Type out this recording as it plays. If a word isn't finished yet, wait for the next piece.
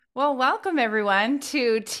Well, welcome everyone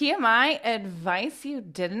to TMI Advice You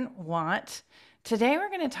Didn't Want. Today we're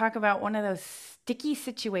going to talk about one of those sticky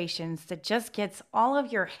situations that just gets all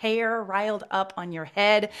of your hair riled up on your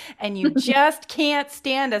head and you just can't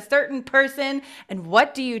stand a certain person. And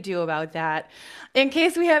what do you do about that? In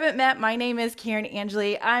case we haven't met, my name is Karin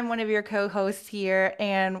Angelly. I'm one of your co-hosts here,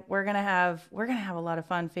 and we're gonna have a lot of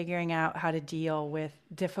fun figuring out how to deal with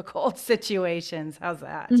difficult situations. How's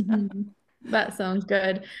that? Mhm. That sounds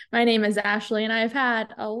good. My name is Ashley, and I've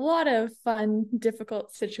had a lot of fun,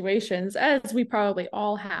 difficult situations, as we probably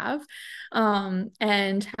all have.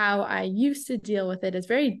 And how I used to deal with it is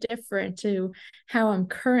very different to how I'm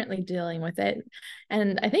currently dealing with it.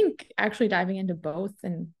 And I think actually diving into both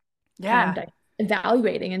and kind of Yeah.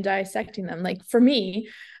 evaluating and dissecting them. Like for me,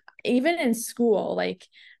 even in school,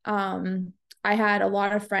 um, I had a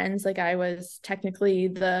lot of friends. Like I was technically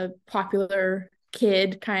the popular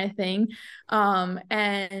kid kind of thing.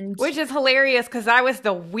 And Which is hilarious because I was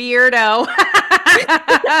the weirdo.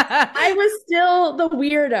 I was still the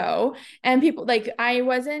weirdo, and people like I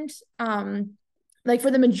wasn't like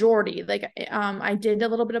for the majority, I did a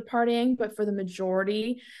little bit of partying, but for the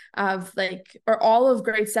majority of like or all of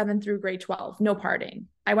grade 7 through grade 12, no partying.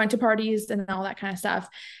 I went to parties and all that kind of stuff.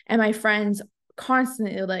 And my friends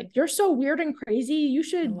constantly like, you're so weird and crazy. You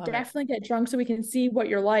I should love it. definitely get drunk so we can see what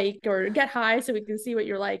you're like, or get high so we can see what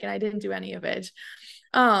you're like. And I didn't do any of it.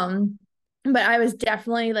 Um, but I was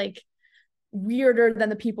definitely like weirder than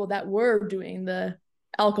the people that were doing the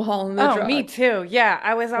alcohol and the Oh, me drugs. too. Yeah,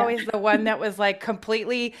 I was Yeah. always the one that was like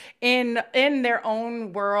completely in their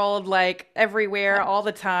own world, like everywhere, Yeah. all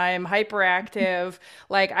the time, hyperactive.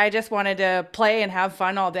 Like I just wanted to play and have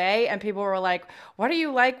fun all day, and people were like, "What are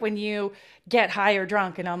you like when you get high or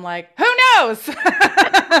drunk?" And I'm like, "Who knows?" I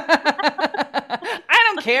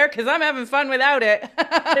don't care because I'm having fun without it.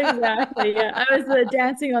 Exactly. Yeah. I was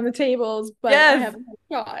dancing on the tables, but I Yes. haven't had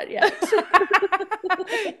a shot yet.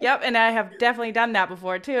 Yep, and I have definitely done that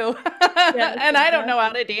before too. Yes, And I don't know how exactly.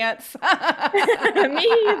 to dance.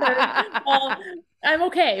 Me either. Well, I'm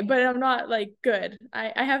okay, but I'm not like good.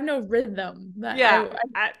 I have no rhythm. Yeah. I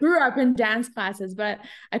I, grew up in dance classes, but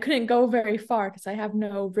I couldn't go very far because I have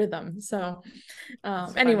no rhythm. So,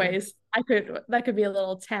 it's funny. anyways, I could that could be a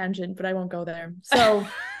little tangent, but I won't go there. So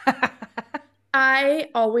I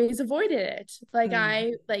always avoided it. Like Mm,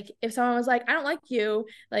 I like if someone was like, I don't like you,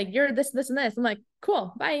 like you're this, and this, I'm like,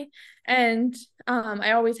 cool, bye. And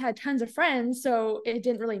I always had tons of friends, so it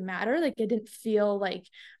didn't really matter. Like it didn't feel like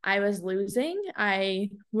I was losing.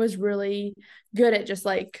 I was really good at just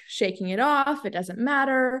like shaking it off. It doesn't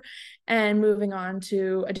matter, and moving on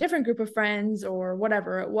to a different group of friends or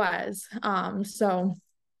whatever it was. So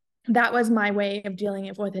that was my way of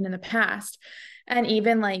dealing with it in the past. And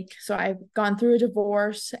even like, so I've gone through a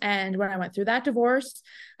divorce. And when I went through that divorce,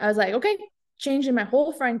 I was like, okay, changing my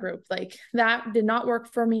whole friend group. Like that did not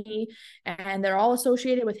work for me. And they're all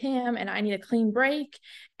associated with him. And I need a clean break.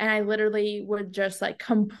 And I literally would just like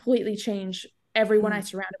completely change everyone I mm,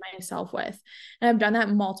 surrounded myself with. And I've done that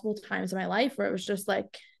multiple times in my life where it was just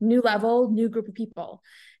like new level, new group of people.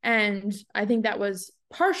 And I think that was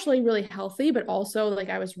partially really healthy, but also like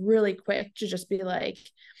I was really quick to just be like,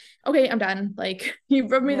 okay, I'm done. Like you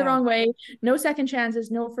rubbed me the yeah. wrong way. No second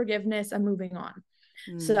chances, no forgiveness. I'm moving on.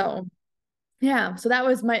 Mm, So yeah, so that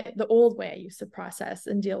was the old way I used to process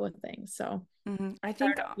and deal with things. So I I don't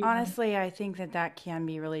think, know if you have. honestly, I think that that can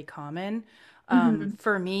be really common. Mhm.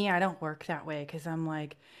 For me, I don't work that way because I'm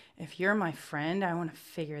like, if you're my friend, I want to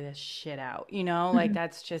figure this shit out. Like Mhm.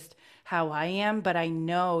 that's just how I am. But I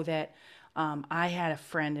know that I had a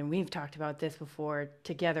friend, and we've talked about this before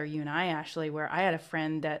together, you and I, Ashley, where I had a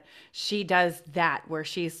friend that she does that, where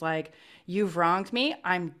she's like, you've wronged me.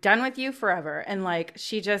 I'm done with you forever. And like,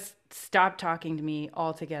 she just stopped talking to me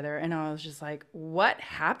altogether. And I was just like, what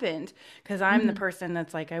happened? Because I'm the Mhm. person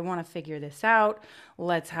that's like, I want to figure this out.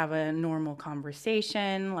 Let's have a normal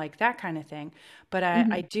conversation, like that kind of thing. But I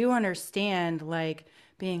Mhm. do understand, like,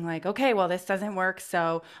 being like, okay, well, this doesn't work.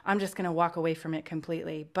 So I'm just going to walk away from it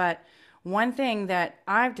completely. But one thing that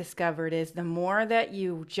I've discovered is the more that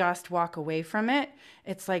you just walk away from it,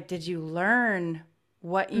 it's like, did you learn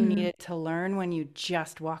what you Mhm. needed to learn when you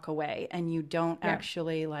just walk away and you don't Yeah.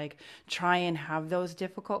 actually like try and have those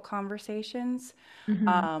difficult conversations? Mhm.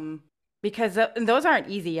 Um, because those aren't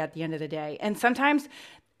easy at the end of the day. And sometimes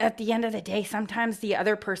at the end of the day, sometimes the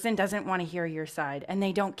other person doesn't want to hear your side and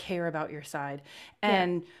they don't care about your side. Yeah.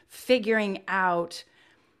 And figuring out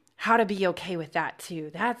how to be okay with that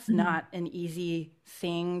too. That's Mhm. not an easy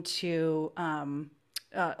thing to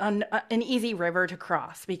an easy river to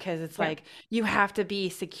cross because it's Yeah. like you have to be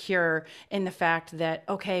secure in the fact that,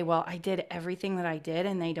 okay, well, I did everything that I did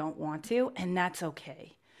and they don't want to, and that's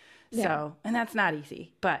okay. Yeah. So, and that's not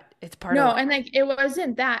easy, but it's part of No, the and like it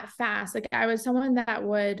wasn't that fast. Like I was someone that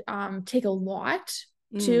would take a lot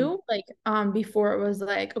mm, too, like before it was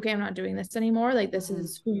like, okay, I'm not doing this anymore. Like this hmm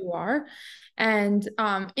is who you are. And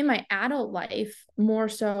in my adult life, more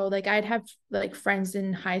so like I'd have like friends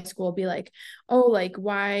in high school be like, "Oh, like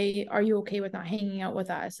why are you okay with not hanging out with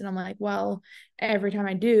us?" And I'm like, "Well, every time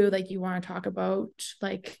I do, like you want to talk about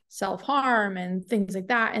like self-harm and things like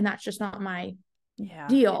that, and that's just not my yeah.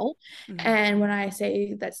 deal." hmm And when I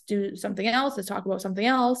say let's do something else, let's talk about something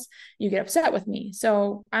else, you get upset with me.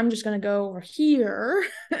 So I'm just gonna go over here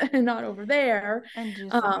and not over there. And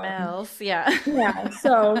do something Um, else. Yeah. yeah.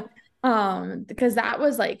 So because that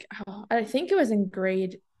was like I think it was in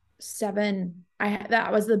grade 7.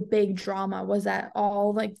 That was the big drama, was that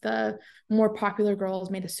all like the more popular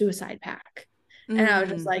girls made a suicide pact. And I was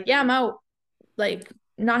just mm, like, yeah, I'm out, like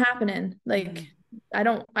not happening, like hmm I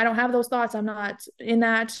don't have those thoughts, I'm not in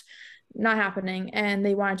that, not happening. And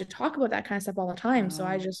they wanted to talk about that kind of stuff all the time, so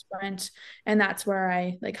I Oh, just went, and that's where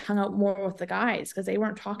I like hung out more with the guys because they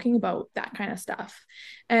weren't talking about that kind of stuff.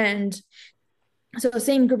 And so the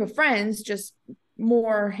same group of friends, just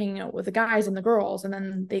more hanging out with the guys and the girls, and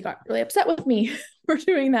then they got really upset with me for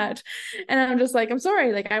doing that. And I'm just like, I'm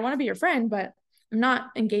sorry, like I want to be your friend, but I'm not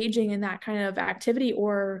engaging in that kind of activity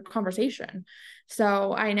or conversation.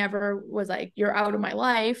 So I never was like, you're out of my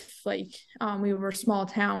life. Like we were small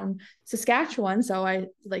town Saskatchewan, so I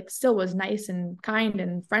like still was nice and kind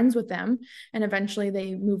and friends with them. And eventually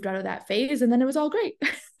they moved out of that phase, and then it was all great.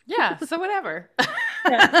 yeah. So whatever.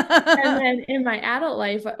 Yeah. And then in my adult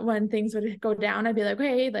life, when things would go down, I'd be like,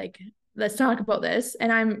 hey, like, let's talk about this.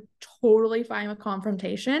 And I'm totally fine with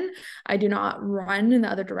confrontation. I do not run in the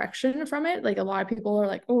other direction from it. Like a lot of people are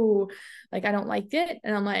like, oh, like I don't like it.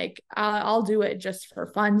 And I'm like, I'll do it just for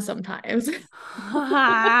fun sometimes.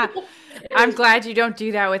 I'm glad you don't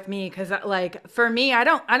do that with me because like for me, I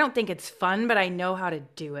don't think it's fun, but I know how to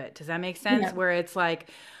do it. Does that make sense? Yeah. Where it's like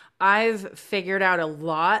I've figured out a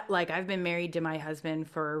lot. Like I've been married to my husband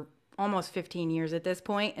for almost 15 years at this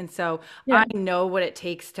point, and so I Yeah. know what it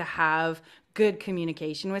takes to have good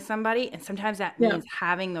communication with somebody, and sometimes that Yeah. means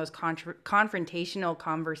having those confrontational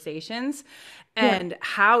conversations Yeah. and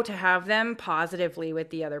how to have them positively with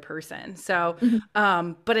the other person. So, Mhm.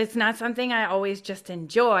 but it's not something I always just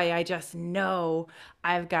enjoy. I just know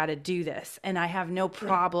I've got to do this, and I have no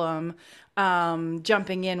Yeah. problem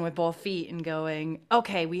jumping in with both feet and going,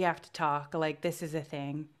 okay, we have to talk. Like this is a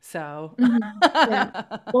thing. So, Mhm. Yeah.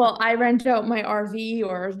 Well, I rent out my RV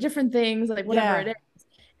or different things, like whatever yeah. it is.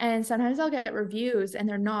 And sometimes I'll get reviews and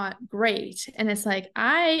they're not great. And it's like,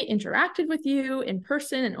 I interacted with you in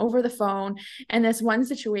person and over the phone. And this one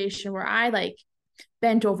situation where I like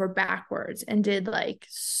bent over backwards and did like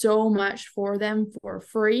so much for them for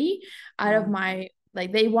free out of Mm, my,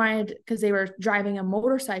 like they wanted, because they were driving a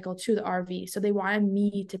motorcycle to the RV, so they wanted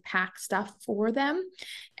me to pack stuff for them,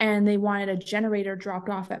 and they wanted a generator dropped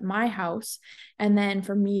off at my house and then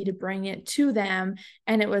for me to bring it to them.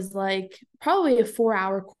 And it was like probably a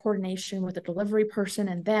 4-hour coordination with a delivery person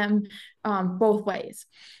and them, both ways.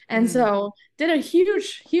 And mm, so did a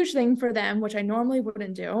huge thing for them, which I normally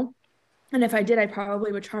wouldn't do, and if I did, I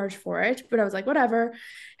probably would charge for it, but I was like, whatever.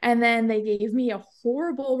 And then they gave me a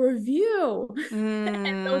horrible review.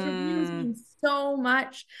 And those reviews mm, mean so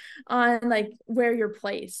much on like where you're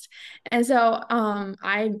placed. And so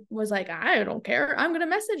I was like, I don't care. I'm gonna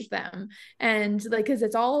message them. And like, cause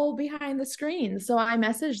it's all behind the screen. So I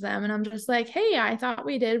messaged them and I'm just like, hey, I thought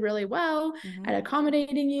we did really well mhm, at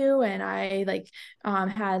accommodating you. And I like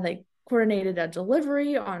had like coordinated a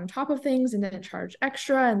delivery on top of things and didn't charge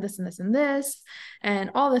extra and this and this and this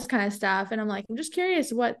and all this kind of stuff. And I'm like, I'm just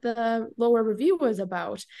curious what the lower review was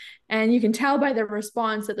about. And you can tell by their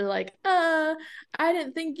response that they're like, I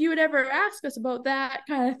didn't think you would ever ask us about that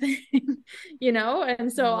kind of thing, you know?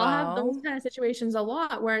 And so I'll have those well, kind of situations a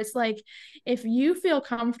lot where it's like, if you feel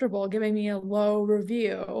comfortable giving me a low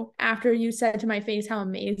review after you said to my face how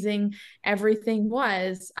amazing everything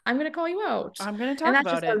was, I'm going to call you out. I'm gonna And talk that's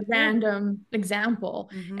about just a it. Yeah. random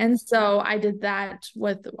example. hmm And so I did that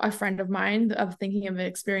with a friend of mine, of thinking of an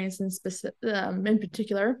experience in specific, in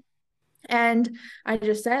particular. And I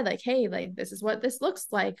just said, like, hey, like, this is what this looks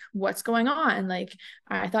like. What's going on? Like,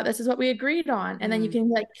 I thought this is what we agreed on. And then you Mm, can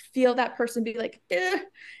like feel that person be like, eh,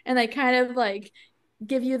 and like kind of like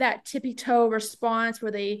give you that tippy toe response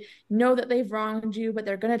where they know that they've wronged you, but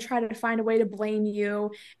they're going to try to find a way to blame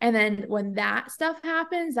you. And then when that stuff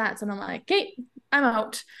happens, that's when I'm like, okay, I'm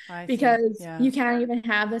out, I see. because Yeah. you can't even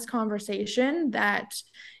have this conversation that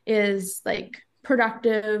is like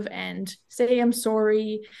productive and say I'm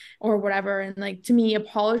sorry or whatever. And like to me,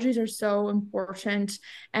 apologies are so important.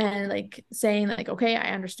 And like saying like, okay, I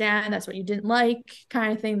understand that's what you didn't like,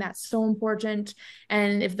 kind of thing, that's so important.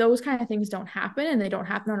 And if those kind of things don't happen and they don't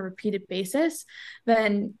happen on a repeated basis,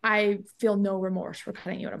 then I feel no remorse for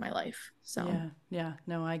cutting you out of my life. So Yeah. Yeah.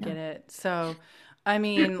 No, I yeah. get it. So, I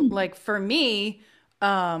mean, like for me,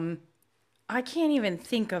 um, I can't even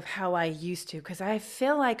think of how I used to because I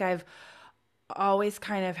feel like I've always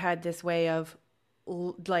kind of had this way of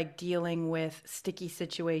like dealing with sticky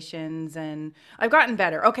situations and I've gotten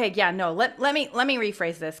better. Okay, yeah, no. Let me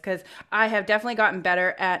rephrase this cuz I have definitely gotten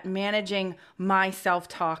better at managing my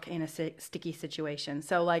self-talk in a sticky situation.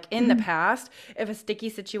 So like in the Mhm. past, if a sticky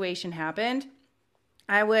situation happened,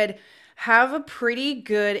 I would have a pretty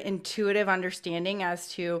good intuitive understanding as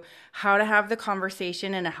to how to have the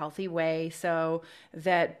conversation in a healthy way so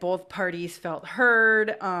that both parties felt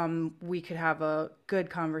heard. We could have a good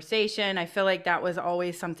conversation. I feel like that was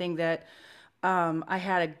always something that I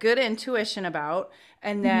had a good intuition about,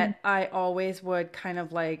 and Mhm. that I always would kind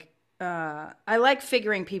of like I like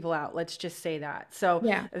figuring people out. Let's just say that. So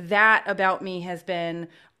Yeah. that about me has been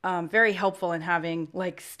very helpful in having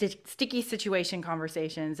like sticky situation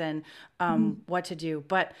conversations and Mhm. what to do.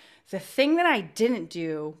 But the thing that I didn't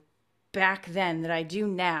do back then that I do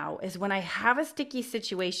now is when I have a sticky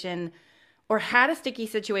situation or had a sticky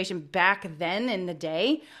situation back then in the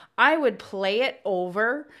day, I would play it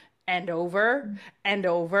over and over and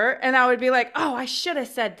over. And I would be like, oh, I should have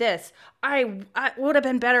said this. I would have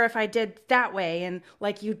been better if I did that way. And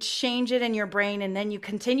like you change it in your brain and then you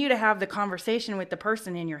continue to have the conversation with the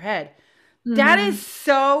person in your head. That is Mhm.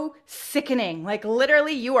 so sickening. Like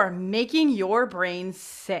literally, you are making your brain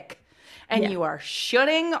sick and Yeah. you are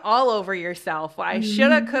shooting all over yourself. I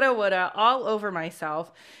shoulda, Mhm. coulda, woulda, all over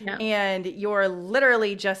myself. Yeah. And you're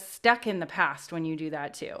literally just stuck in the past when you do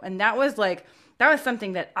that too. And that was like, that was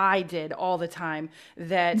something that I did all the time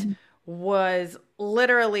that Mhm. was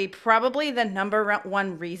literally probably the number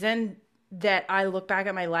one reason that I look back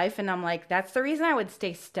at my life and I'm like, that's the reason I would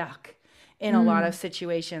stay stuck in a lot of Mm.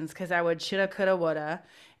 situations because I would shoulda, coulda, woulda.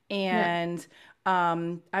 Yeah. And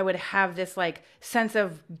I would have this like sense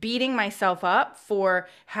of beating myself up for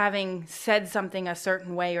having said something a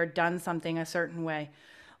certain way or done something a certain way.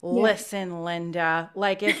 Yeah. Listen, Linda,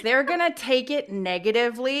 like if they're going to take it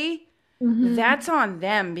negatively, that's Mhm. on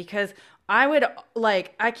them because I would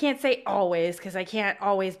like I can't say always because I can't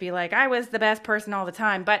always be like I was the best person all the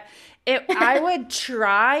time, but I would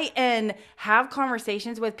try and have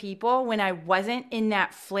conversations with people when I wasn't in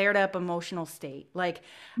that flared up emotional state. Like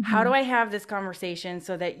how do Mhm. I have this conversation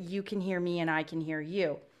so that you can hear me and I can hear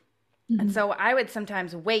you? And Mhm. so I would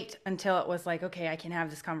sometimes wait until it was like, okay, I can have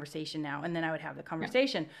this conversation now. And then I would have the Yeah.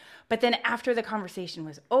 conversation. But then after the conversation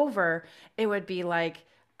was over, it would be like,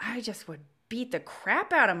 I just would beat the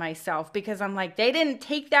crap out of myself because I'm like, they didn't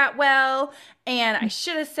take that well. And I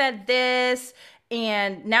should have said this.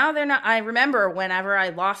 And now they're not. I remember whenever I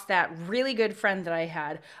lost that really good friend that I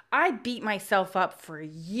had, I beat myself up for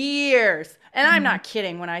years. And I'm Mhm. not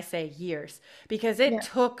kidding when I say years because it Yeah.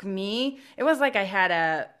 took me, it was like I had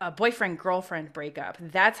a boyfriend girlfriend breakup.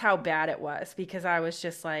 That's how bad it was because I was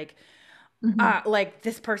just Mhm. like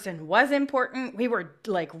this person was important. We were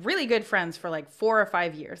like really good friends for like 4 or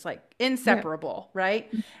 5 years, like Yeah. inseparable,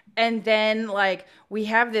 right? And then like we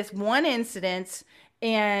have this one incident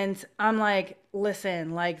and I'm like,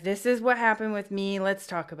 listen, like this is what happened with me. Let's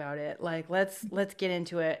talk about it. Like let's get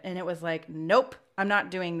into it. And it was like, nope, I'm not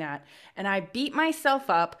doing that. And I beat myself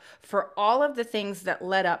up for all of the things that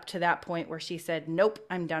led up to that point where she said, nope,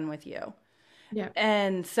 I'm done with you. Yeah.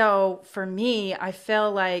 And so for me, I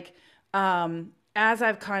feel like as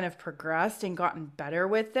I've kind of progressed and gotten better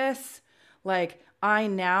with this, like I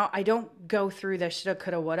don't go through the shoulda,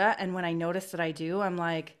 coulda, woulda. And when I notice that I do, I'm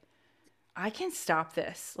like, I can stop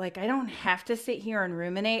this. Like I don't have to sit here and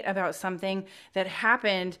ruminate about something that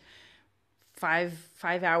happened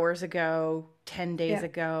five hours ago, 10 days Yeah.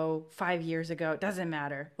 ago, 5 years ago. It doesn't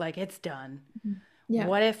matter. Like it's done. Mhm. Yeah.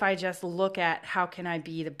 What if I just look at how can I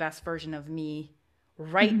be the best version of me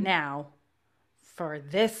right Mhm. now for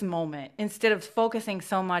this moment instead of focusing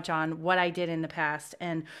so much on what I did in the past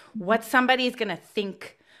and what somebody's going to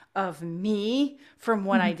think of me from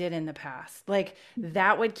what I Mhm. did in the past. Like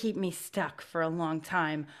that would keep me stuck for a long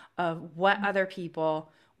time of what other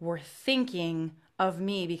people were thinking of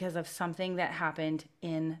me because of something that happened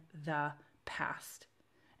in the past.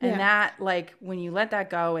 And Yeah. that like when you let that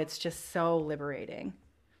go, it's just so liberating.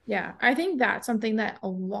 Yeah, I think that's something that a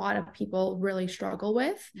lot of people really struggle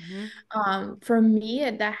with. Mm-hmm. For me,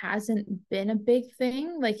 that hasn't been a big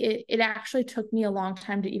thing. Like it actually took me a long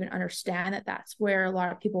time to even understand that that's where a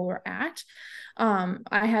lot of people were at.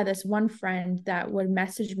 I had this one friend that would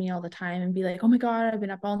message me all the time and be like, "Oh my God, I've been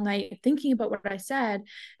up all night thinking about what I said,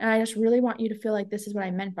 and I just really want you to feel like this is what I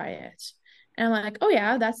meant by it." And I'm like, "Oh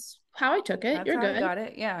yeah, that's how I took it. That's You're how you good." got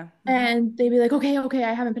it. Yeah. Mm-hmm. And they'd be like, "Okay, okay,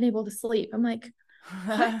 I haven't been able to sleep." I'm like,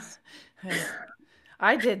 "What?"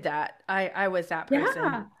 I did that. I was that person.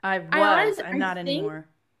 Yeah. I I was. honestly, I'm not anymore.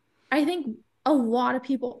 I think a lot of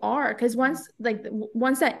people are because once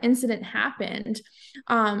that incident happened,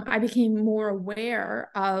 I became more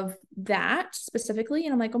aware of that specifically,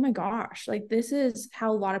 and I'm like, oh my gosh, like this is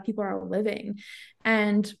how a lot of people are living,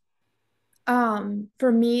 and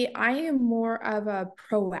for me, I am more of a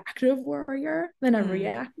proactive warrior than a Mm.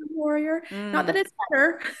 reactive warrior. Not that Mm. it's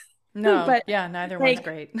better, No. but Yeah. Neither one's like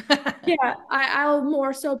great. yeah, I'll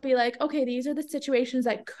more so be like, okay, these are the situations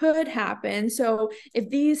that could happen. So if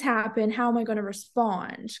these happen, how am I going to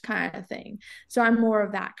respond? Kind of thing. So I'm more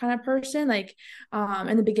of that kind of person. Like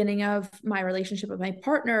in the beginning of my relationship with my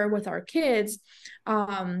partner with our kids,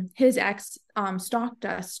 his ex stalked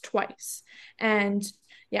us twice. And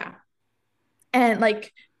yeah, and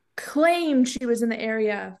like claimed she was in the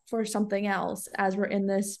area for something else as we're in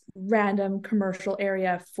this random commercial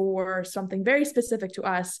area for something very specific to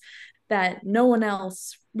us that no one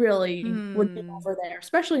else really would be Hmm. over there,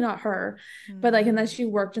 especially not her. But like Hmm. unless she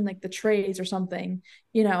worked in like the trades or something,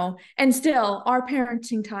 you know, and still our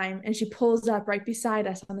parenting time, and she pulls up right beside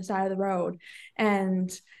us on the side of the road and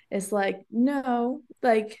it's like, no,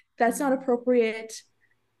 like that's not appropriate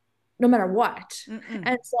no matter what. Mm-mm.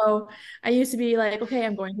 And so I used to be like, okay,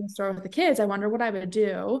 I'm going to the store with the kids. I wonder what I would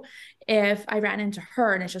do if I ran into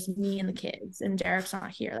her and it's just me and the kids and Derek's not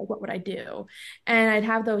here. Like, what would I do? And I'd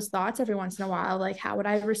have those thoughts every once in a while, like, how would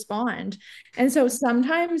I respond? And so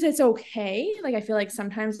sometimes it's okay. Like, I feel like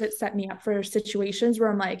sometimes it set me up for situations where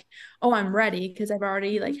I'm like, oh, I'm ready because I've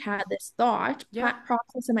already Mm-hmm. like had this thought Yep.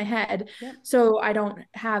 process in my head. Yep. So I don't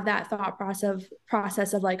have that thought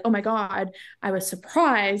process of like, oh my God, I was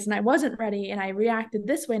surprised and I wasn't ready and I reacted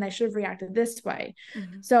this way and I should have reacted this way.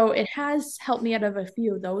 Mm-hmm. So it has helped me out of a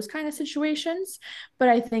few of those kind of situations. But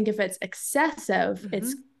I think if it's excessive, Mm-hmm.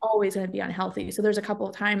 it's always going to be unhealthy. So there's a couple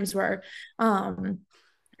of times where,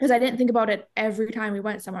 because I didn't think about it every time we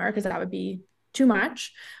went somewhere because that would be too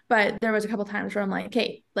much. But there was a couple of times where I'm like,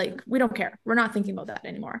 hey, like we don't care. We're not thinking about that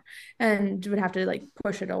anymore. And would have to like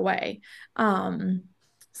push it away.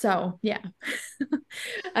 So yeah.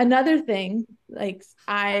 Another thing like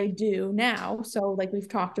I do now, so like we've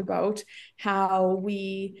talked about how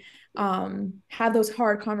we have those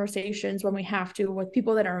hard conversations when we have to with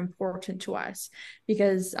people that are important to us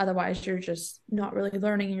because otherwise you're just not really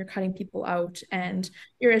learning and you're cutting people out Mm-hmm. and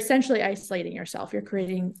you're essentially isolating yourself. You're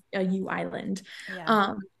creating a you island. Yeah.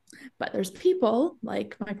 um but there's people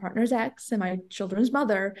like my partner's ex and my children's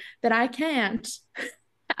mother that I can't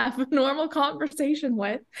have a normal conversation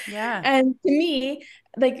with. Yeah. And to me,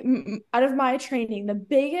 like out of my training, the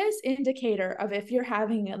biggest indicator of if you're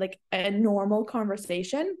having like a normal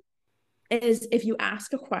conversation is if you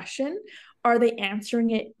ask a question, are they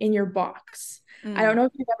answering it in your box? I Mm. don't know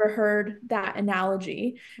if you've ever heard that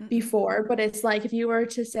analogy Mm-mm. before, but it's like if you were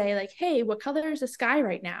to say, like, hey, what color is the sky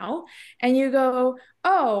right now? And you go,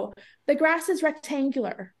 oh, the grass is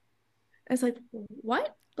rectangular. And it's like,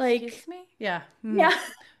 what? Like, Excuse me? Yeah. Mm. yeah.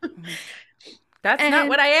 Mhm. That's not And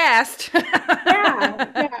what I asked.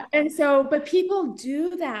 yeah, yeah. And so, but people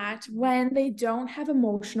do that when they don't have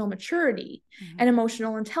emotional maturity Mhm. and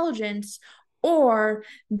emotional intelligence, or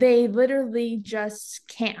they literally just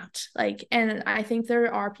can't. Like, and I think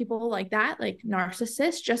there are people like that, like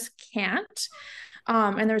narcissists just can't.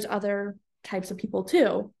 And there's other types of people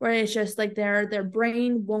too, where it's just like their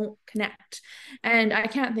brain won't connect. And I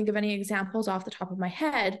can't think of any examples off the top of my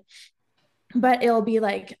head, but it'll be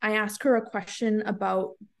like I ask her a question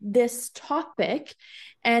about this topic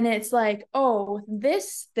and it's like, oh,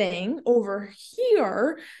 this thing over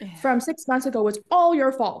here Yeah. from 6 months ago was all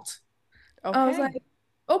your fault. I was like,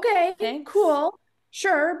 Okay. okay, Thanks. cool,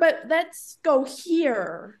 sure, but let's go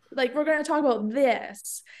here. Like, we're going to talk about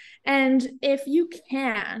this. And if you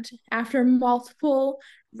can't, after multiple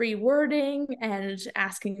rewording and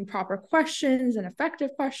asking proper questions and effective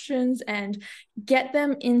questions and get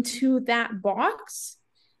them into that box,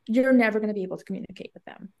 you're never going to be able to communicate with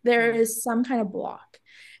them. There Yeah. is some kind of block,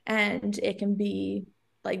 and it can be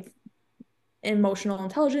like emotional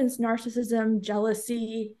intelligence, narcissism,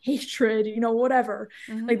 jealousy, hatred, whatever.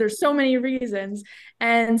 Mm-hmm. Like there's so many reasons.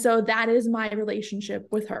 And so that is my relationship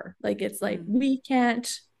with her. Like it's like Mm. we can't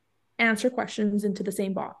answer questions into the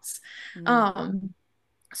same box. Mm. Um,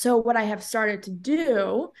 so what I have started to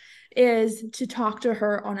do is to talk to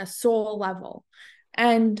her on a soul level.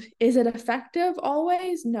 And is it effective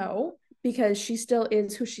always? No, because she still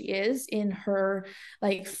is who she is in her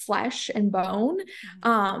like flesh and bone.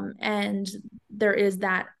 And there is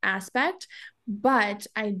that aspect. But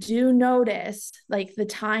I do notice like the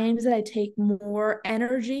times that I take more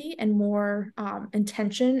energy and more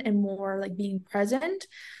intention and more like being present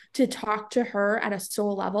to talk to her at a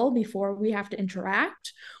soul level before we have to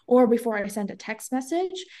interact or before I send a text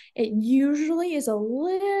message, it usually is a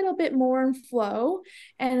little bit more in flow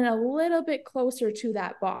and a little bit closer to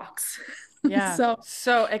that box. Yeah. So,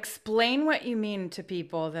 So explain what you mean to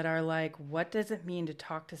people that are like, what does it mean to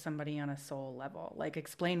talk to somebody on a soul level? Like,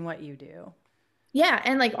 explain what you do. yeah.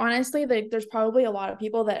 And like, honestly, like, there's probably a lot of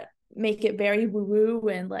people that make it very woo woo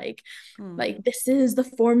and Hmm. like this is the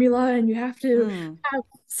formula and you have to Hmm. have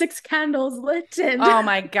 6 candles lit and Oh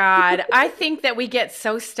my God. I think that we get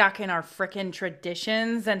so stuck in our freaking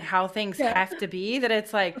traditions and how things yeah, have to be that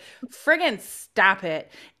it's like, friggin' stop it.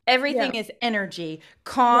 Everything yeah, is energy. yeah.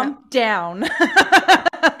 Calm down.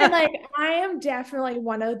 And like I am definitely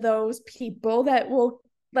one of those people that will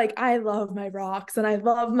like I love my rocks and I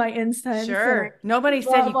love my incense and I Sure. Nobody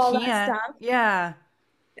said love you all that can't. stuff. Yeah.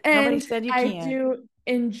 Nobody And said you I can't. do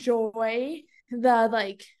enjoy the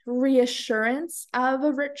like reassurance of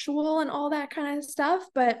a ritual and all that kind of stuff.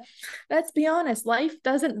 But let's be honest, life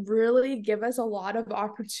doesn't really give us a lot of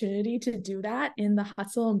opportunity to do that in the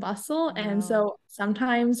hustle and bustle. And No. so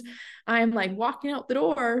sometimes I'm like walking out the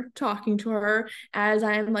door talking to her as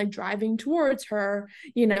I'm like driving towards her.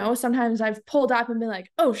 Sometimes I've pulled up and been like,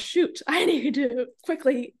 oh, shoot, I need to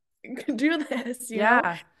quickly do this.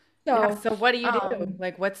 Yeah. Yeah. So, So what do you do? um,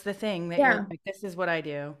 Like, what's the thing that you're yeah. like, this is what I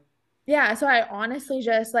do? Yeah. So I honestly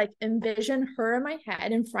just like envision her in my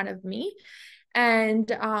head in front of me.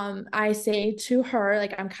 And I say to her,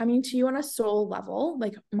 like, I'm coming to you on a soul level,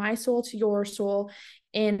 like my soul to your soul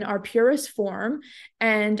in our purest form.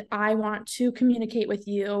 And I want to communicate with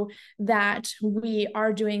you that we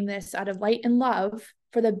are doing this out of light and love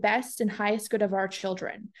for the best and highest good of our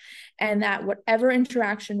children. And that whatever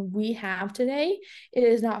interaction we have today, it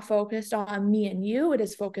is not focused on me and you, it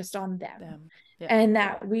is focused on them. Them. Yeah. And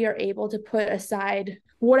that we are able to put aside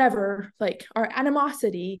whatever, like our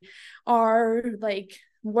animosity, our like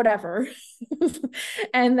whatever,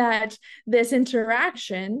 and that this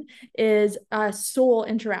interaction is a soul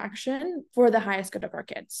interaction for the highest good of our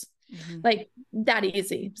kids. Hmm. Like that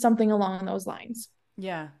easy, something along those lines.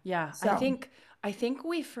 Yeah. Yeah. I So, think, I think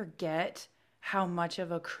we forget how much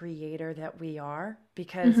of a creator that we are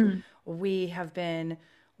because mhm. we have been,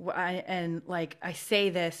 and like I say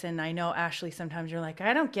this, and I know Ashley, sometimes you're like,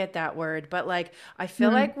 I don't get that word, but like I feel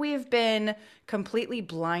Mhm. like we've been completely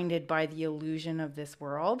blinded by the illusion of this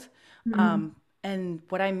world. Mhm. Um, and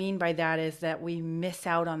what I mean by that is that we miss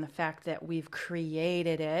out on the fact that we've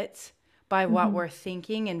created it by what Mhm. we're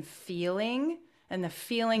thinking and feeling, and the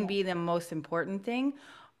feeling be the most important thing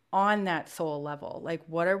on that soul level. Like,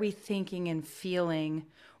 what are we thinking and feeling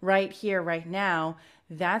right here, right now?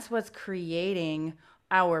 That's what's creating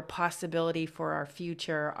our possibility for our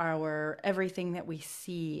future, our everything that we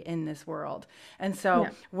see in this world. And so, Yeah.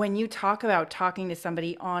 when you talk about talking to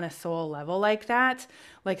somebody on a soul level like that,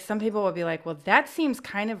 like some people will be like, well, that seems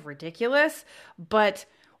kind of ridiculous, but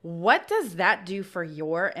what does that do for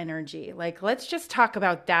your energy? Like, let's just talk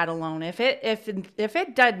about that alone. If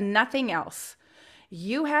it did nothing else,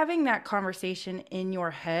 you having that conversation in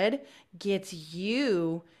your head gets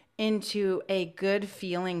you into a good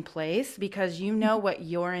feeling place because you know what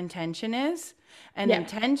your intention is. And Yeah.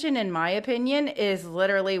 intention, in my opinion, is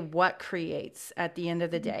literally what creates at the end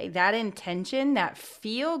of the day. That intention, that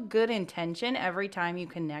feel good intention every time you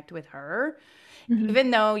connect with her, Mhm.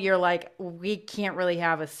 even though you're like, we can't really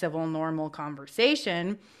have a civil, normal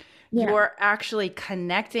conversation, Yeah. you're actually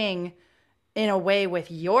connecting in a way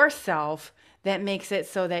with yourself that makes it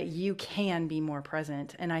so that you can be more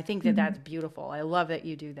present. And I think that that's Mhm. beautiful. I love that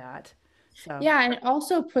you do that. So, Yeah. And it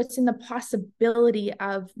also puts in the possibility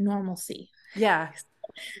of normalcy. yeah,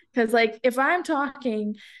 Because, like, if I'm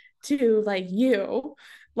talking to like you,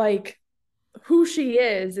 like, who she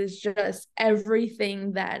is just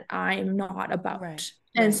everything that I'm not right, about.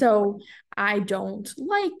 And right. so I don't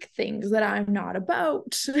like things that I'm not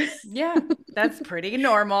about. Yeah, that's pretty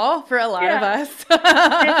normal for a lot of Yeah. us.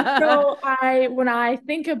 And so when I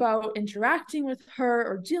think about interacting with her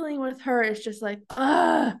or dealing with her, it's just like,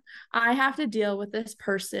 I have to deal with this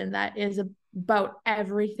person that is about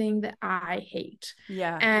everything that I hate.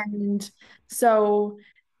 Yeah. And so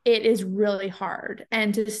it is really hard.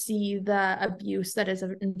 And to see the abuse that is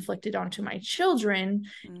inflicted onto my children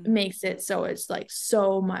Mm. makes it so it's like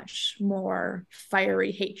so much more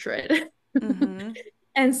fiery hatred. Mm-hmm.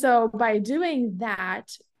 And so by doing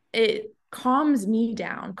that, it calms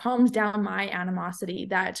down my animosity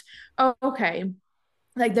that, oh, okay,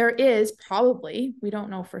 like there is probably, we don't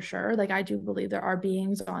know for sure, like I do believe there are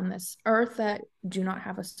beings on this earth that do not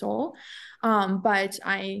have a soul, but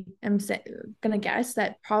I am gonna guess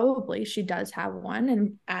that probably she does have one,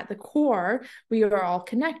 and at the core we are all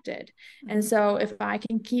connected. And Mm-hmm. so if I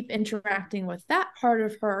can keep interacting with that part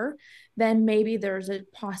of her, then maybe there's a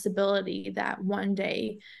possibility that one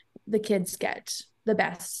day the kids get the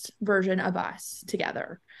best version of us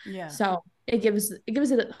together. Yeah. So it gives it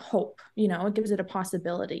a hope, it gives it a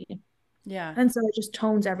possibility. Yeah. And so it just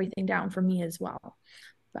tones everything down for me as well.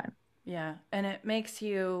 But Yeah. And it makes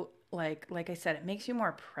you like I said, it makes you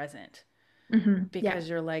more present yeah, because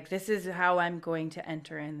you're like, this is how I'm going to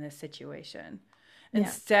enter in this situation.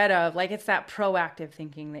 yeah, Instead of like, it's that proactive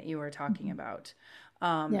thinking that you were talking mhm, about.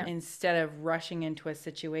 yeah, Instead of rushing into a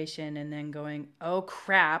situation and then going, oh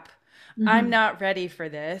crap, I'm hmm, not ready for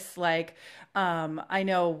this. Like, I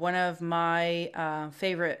know one of my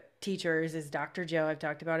favorite teachers is Dr. Joe. I've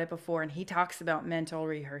talked about it before, and he talks about mental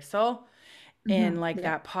rehearsal in hmm, like yeah,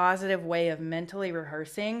 that positive way of mentally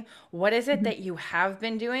rehearsing what is it hmm, that you have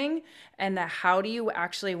been doing and that how do you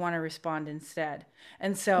actually want to respond instead.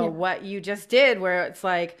 And so yeah, what you just did where it's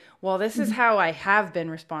like, well, this is hmm, how I have been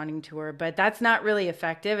responding to her, but that's not really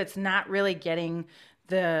effective. It's not really getting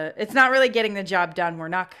the job done. We're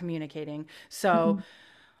not communicating. So hmm,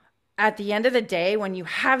 at the end of the day, when you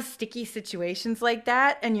have sticky situations like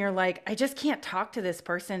that and you're like, I just can't talk to this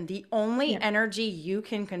person, the only yeah, energy you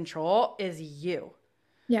can control is you.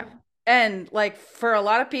 yeah, And like for a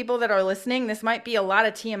lot of people that are listening, this might be a lot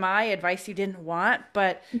of TMI advice you didn't want,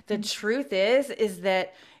 but the mhm, truth is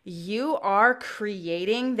that you are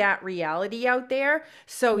creating that reality out there.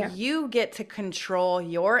 So yeah, you get to control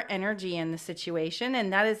your energy in the situation.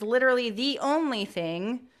 And that is literally the only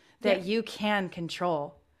thing yeah, that you can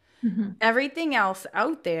control. hmm, Everything else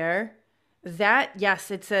out there, that,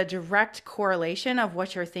 yes, it's a direct correlation of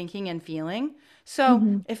what you're thinking and feeling. So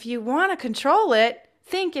hmm, if you want to control it,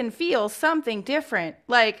 think and feel something different.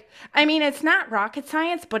 Like, I mean, it's not rocket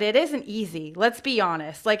science, but it isn't easy. Let's be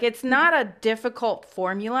honest. Like, it's yeah, not a difficult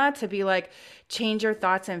formula to be like, change your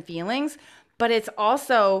thoughts and feelings. But it's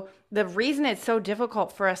also the reason it's so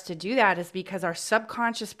difficult for us to do that is because our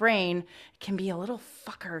subconscious brain can be a little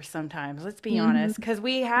fucker sometimes. Let's be hmm, honest. Because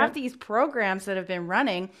we have yeah, these programs that have been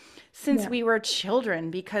running since yeah, we were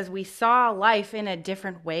children because we saw life in a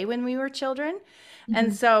different way when we were children.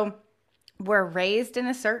 And hmm, so we're raised in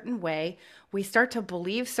a certain way. We start to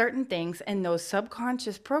believe certain things, and those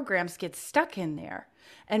subconscious programs get stuck in there.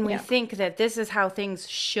 And we yeah, think that this is how things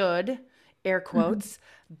should, air hmm, quotes,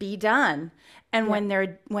 be done. And yeah,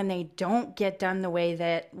 when they don't get done the way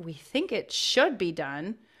that we think it should be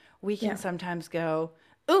done, we can yeah, sometimes go,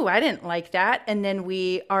 "Ooh, I didn't like that." And then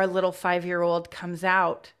our little 5-year-old comes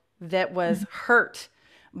out that was hmm, hurt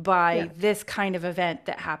yeah, by this kind of event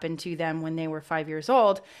that happened to them when they were 5 years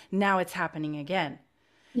old. Now it's happening again.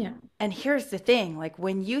 yeah, And here's the thing, like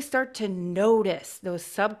when you start to notice those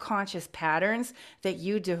subconscious patterns that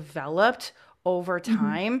you developed over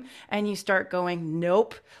hmm, time and you start going,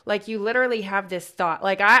 nope, like you literally have this thought.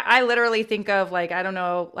 Like I literally think of like, I don't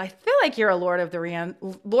know, I feel like you're a Lord of the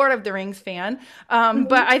Rings fan. But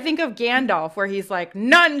hmm, I think of Gandalf where he's like,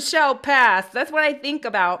 none shall pass. That's what I think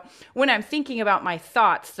about when I'm thinking about my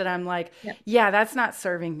thoughts that I'm like, yeah, yeah, that's not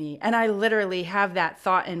serving me. And I literally have that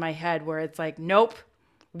thought in my head where it's like, nope,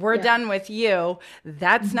 we're yeah, done with you.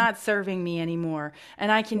 That's hmm, not serving me anymore.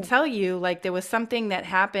 And I can yeah, tell you, like, there was something that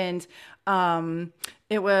happened.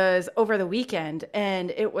 It was over the weekend,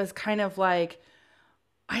 and it was kind of like,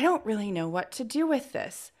 I don't really know what to do with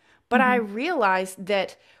this. But I hmm, realized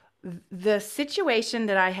that the situation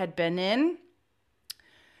that I had been in,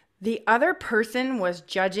 the other person was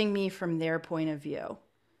judging me from their point of view,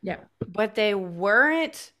 yeah, but they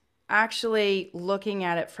weren't actually looking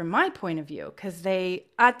at it from my point of view because they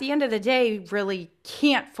at the end of the day really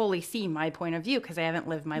can't fully see my point of view because I haven't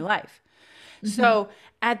lived my life. hmm, So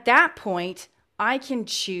at that point I can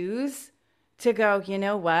choose to go, you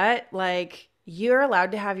know what, like you're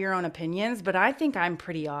allowed to have your own opinions, but I think I'm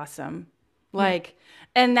pretty awesome. yeah, Like,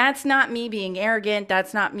 and that's not me being arrogant,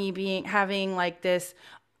 that's not me being having like this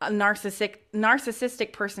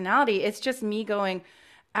narcissistic personality. It's just me going,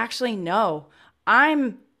 actually no,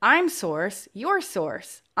 I'm source, you're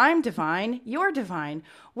source. I'm divine, you're divine.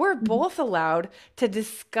 We're hmm, both allowed to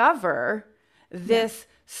discover yeah, this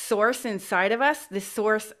source inside of us, this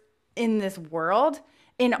source in this world,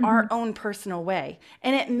 in our Mhm. own personal way.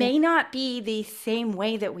 And it Yeah. may not be the same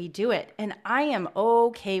way that we do it. And I am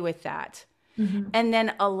okay with that. Mhm. And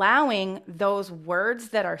then allowing those words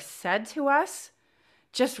that are said to us,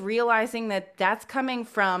 just realizing that that's coming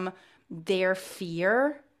from their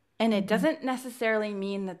fear. And it Mhm. doesn't necessarily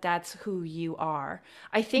mean that that's who you are.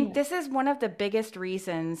 I think Yeah. this is one of the biggest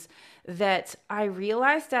reasons that I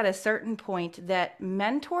realized at a certain point that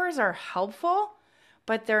mentors are helpful,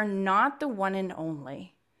 but they're not the one and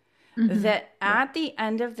only. Mhm. That Yeah. at the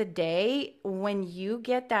end of the day, when you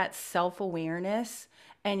get that self awareness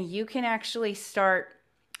and you can actually start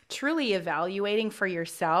truly evaluating for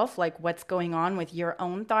yourself, like what's going on with your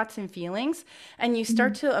own thoughts and feelings, and you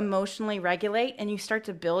start Mhm. to emotionally regulate and you start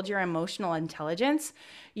to build your emotional intelligence,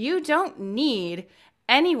 you don't need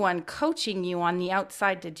anyone coaching you on the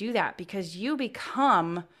outside to do that because you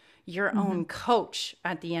become your own Mhm. coach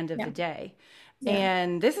at the end of Yeah. the day. Yeah.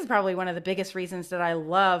 And this is probably one of the biggest reasons that I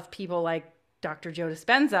love people like Dr. Joe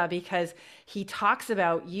Dispenza because he talks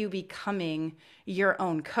about you becoming your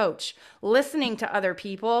own coach. Listening to other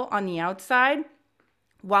people on the outside,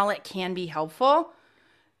 while it can be helpful,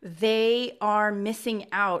 they are missing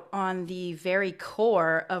out on the very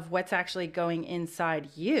core of what's actually going inside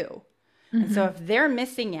you. And so Mhm. if they're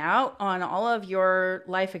missing out on all of your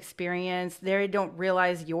life experience, they don't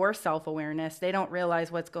realize your self awareness, they don't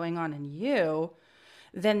realize what's going on in you,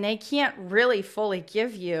 then they can't really fully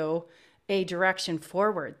give you a direction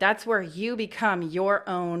forward. That's where you become your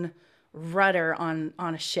own rudder on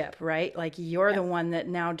a ship, right? Like you're Yeah. the one that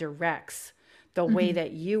now directs the way Mhm.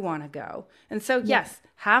 that you want to go. And so Yeah. yes,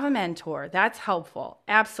 have a mentor. That's helpful.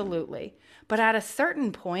 Absolutely. But at a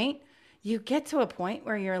certain point, you get to a point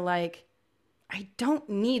where you're like, I don't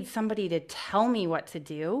need somebody to tell me what to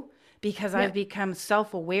do because Yeah. I've become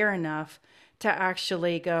self aware enough to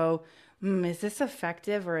actually go, is this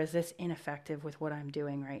effective or is this ineffective with what I'm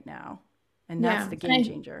doing right now? And that's Yeah. the game And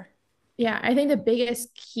changer. yeah, I think the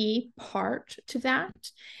biggest key part to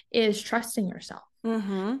that is trusting yourself.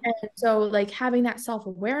 Mm-hmm. And so, like, having that self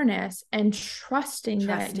awareness and trusting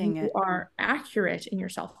that you Trusting it. are accurate in your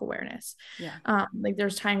self awareness. Yeah. Like,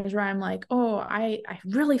 there's times where I'm like, oh, I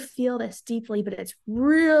really feel this deeply, but it's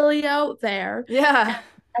really out there. And Yeah.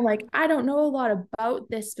 I'm like, I don't know a lot about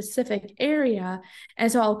this specific area.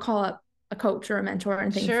 And so I'll call up a coach or a mentor.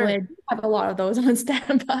 And thankfully, I Sure. do have a lot of those on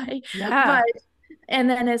standby. Yeah. But and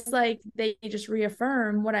then it's like they just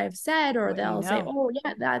reaffirm what I've said, or What you they'll say, know. "Oh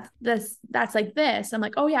yeah, that's like this." I'm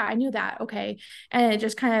like, "Oh yeah, I knew that." Okay, and it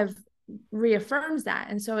just kind of reaffirms that,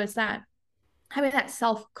 and so it's that having that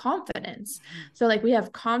self confidence. So like we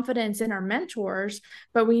have confidence in our mentors,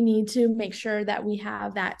 but we need to make sure that we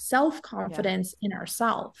have that self Yeah. confidence in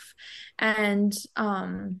ourselves. And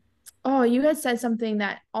oh, you had said something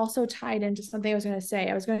that also tied into something I was going to say.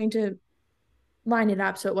 I was going to line it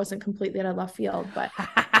up so it wasn't completely out of left field, but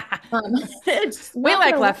um, it's We not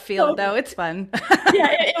like gonna work. left field So though. It's fun.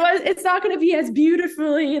 yeah, it's not gonna be as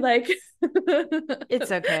beautifully like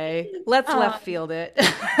It's okay. Let's um left field it.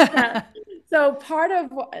 yeah. So part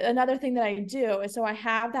of another thing that I do is so I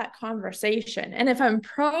have that conversation. And if I'm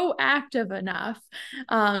proactive enough,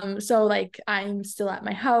 so like I'm still at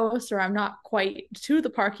my house or I'm not quite to the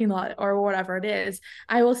parking lot or whatever it is,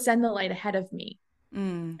 I will send the light ahead of me.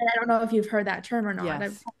 Mm, And I don't know if you've heard that term or not. I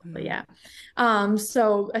yes. probably, yeah.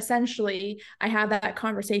 So essentially, I have that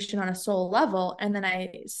conversation on a soul level, and then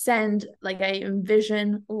I send, like, I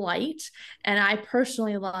envision light, and I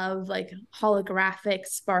personally love like holographic,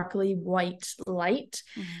 sparkly white light.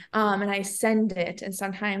 Mm, And I send it, and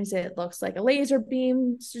sometimes it looks like a laser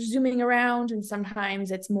beam zooming around, and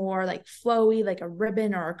sometimes it's more like flowy, like a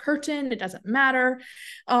ribbon or a curtain. It doesn't matter.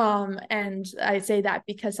 And I say that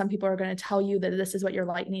because some people are going to tell you that this is what your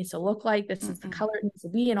light needs to look like, this is the mm-mm. color it needs to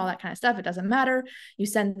be, and all that kind of stuff. It doesn't matter. You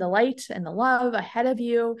send the light and the love ahead of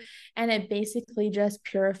you, and it basically just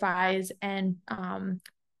purifies and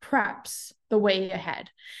preps the way ahead.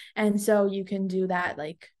 And so you can do that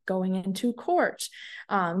like going into court,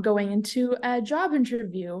 going into a job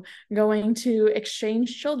interview, going to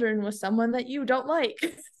exchange children with someone that you don't like.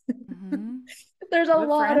 Mm-hmm. There's a Do it for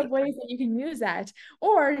lot of anyone ways that you can use that.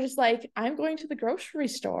 Or just like, I'm going to the grocery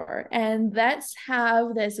store and let's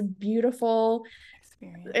have this beautiful,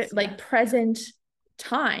 experience. Yeah. like, present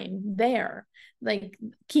time there. Like,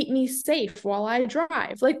 keep me safe while I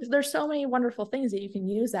drive. Like, there's so many wonderful things that you can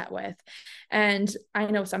use that with. And I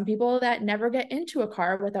know some people that never get into a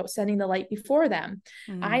car without sending the light before them.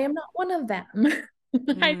 I Mm, am not one of them.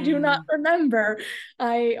 I do not mm, remember.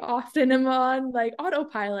 I often am on like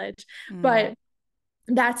autopilot, mm. but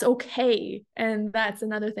that's okay. And that's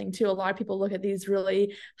another thing too. A lot of people look at these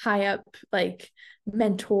really high up like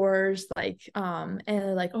mentors, and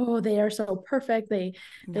they're like, oh, they are so perfect. They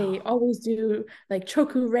No. always do like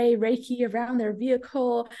choku rei reiki around their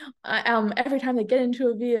vehicle, every time they get into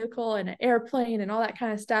a vehicle and an airplane and all that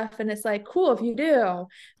kind of stuff. And it's like, cool if you do,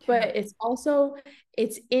 Yeah. but it's also,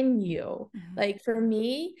 it's in you. Mhm. Like for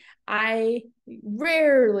me, I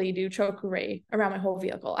rarely do choku around my whole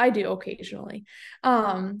vehicle. I do occasionally.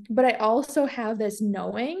 But I also have this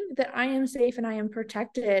knowing that I am safe and I am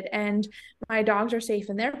protected, and my dogs are safe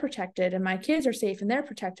and they're protected, and my kids are safe and they're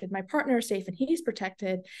protected. My partner is safe and he's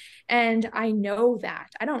protected. And I know that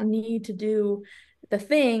I don't need to do the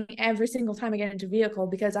thing every single time I get into a vehicle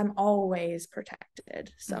because I'm always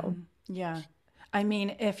protected. So, Yeah. I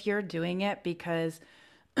mean, if you're doing it because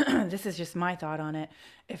this is just my thought on it.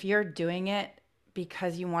 If you're doing it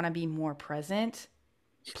because you want to be more present,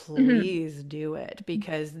 mhm, please do it,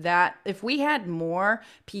 because that if we had more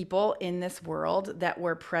people in this world that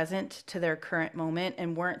were present to their current moment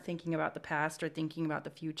and weren't thinking about the past or thinking about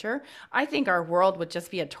the future, I think our world would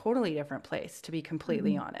just be a totally different place, to be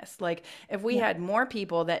completely mhm, honest. Like if we yeah, had more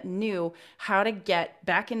people that knew how to get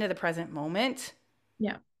back into the present moment,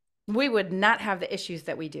 yeah, we would not have the issues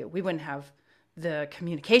that we do. We wouldn't have the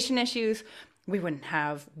communication issues. We wouldn't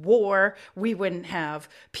have war. We wouldn't have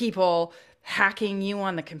people hacking you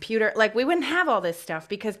on the computer. Like, we wouldn't have all this stuff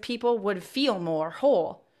because people would feel more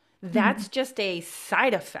whole. That's mhm, just a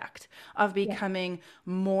side effect of yeah, becoming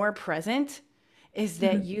more present, is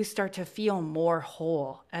that mhm, you start to feel more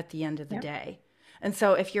whole at the end of the yeah, day. And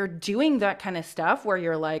so if you're doing that kind of stuff where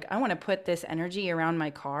you're like, I want to put this energy around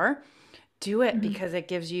my car, do it mhm, because it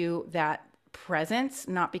gives you that presence,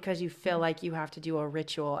 not because you feel mhm, like you have to do a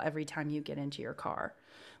ritual every time you get into your car.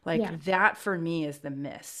 yeah. Like that for me is the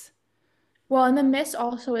miss. Well, and the miss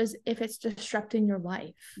also is if it's disrupting your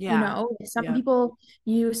life. You Yeah. know, some Yeah. people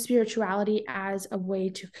use spirituality as a way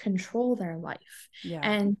to control their life Yeah.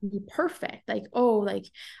 and be perfect. Like, oh, like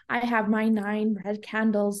I have my 9 red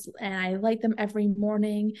candles and I light them every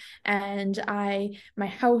morning, and my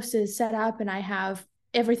house is set up and I have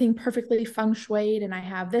everything perfectly feng shuied and I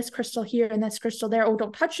have this crystal here and this crystal there. Oh,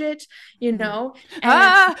 don't touch it, you know? And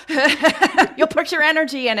it's, Ah, you'll put your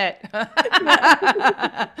energy in it. yeah.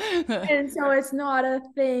 And so it's not a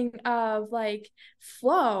thing of like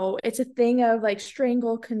flow, it's a thing of like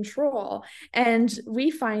strangle control. And we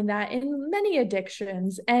find that in many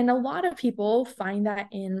addictions. And a lot of people find that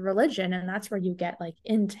in religion. And that's where you get like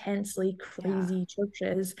intensely Yeah. crazy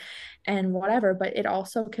churches and whatever. But it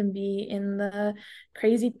also can be in the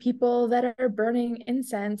crazy people that are burning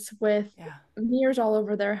incense with Yeah. mirrors all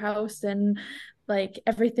over their house, and like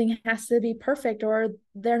everything has to be perfect or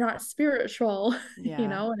they're not spiritual.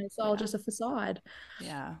 Yeah. And it's all Yeah. just a facade.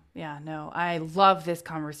 Yeah, yeah, no, I love this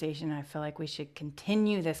conversation. I feel like we should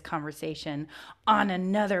continue this conversation on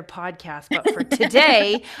another podcast. But for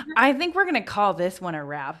today, I think we're going to call this one a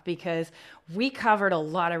wrap because we covered a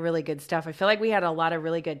lot of really good stuff. I feel like we had a lot of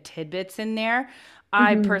really good tidbits in there.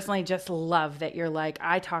 I Mhm. personally just love that you're like,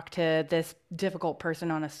 I talk to this difficult person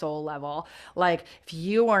on a soul level. Like, if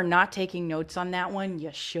you are not taking notes on that one, you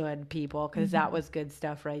should, people, because that Mhm. was good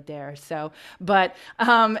stuff right there. So, but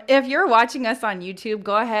if you're watching us on YouTube,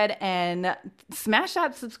 go ahead and smash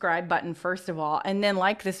that subscribe button, first of all, and then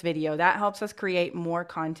like this video. That helps us create more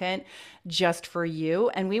content just for you.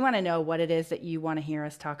 And we want to know what it is that you want to hear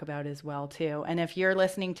us talk about as well, too. And if you're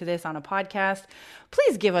listening to this on a podcast,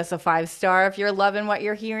 please give us a 5 star if you're loving what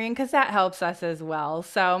you're hearing, because that helps us as well.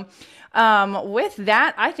 So, with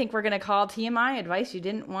that, I think we're going to call TMI Advice You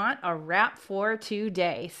Didn't Want a wrap for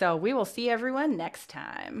today. So, we will see everyone next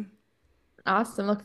time. Awesome. Look